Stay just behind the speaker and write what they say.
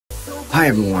Hi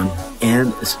everyone,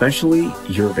 and especially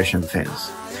Eurovision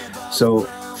fans. So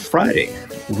Friday,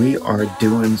 we are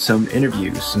doing some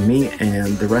interviews, me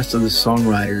and the rest of the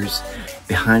songwriters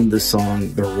behind the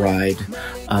song The Ride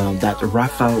that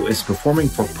Rafał is performing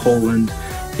for Poland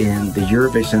in the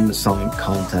Eurovision Song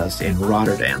Contest in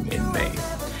Rotterdam in May.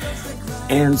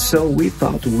 And so we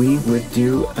thought we would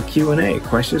do a Q&A,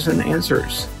 questions and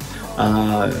answers,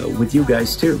 with you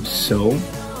guys too. So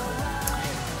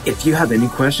if you have any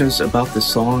questions about the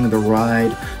song The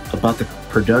Ride, about the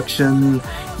production,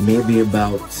 maybe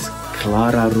about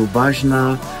Clara,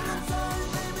 Rubensson,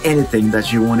 anything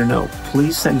that you want to know,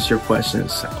 please send us your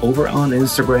questions over on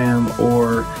Instagram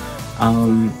or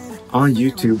on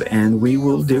YouTube, and we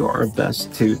will do our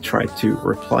best to try to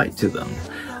reply to them.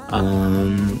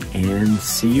 And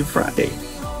see you Friday.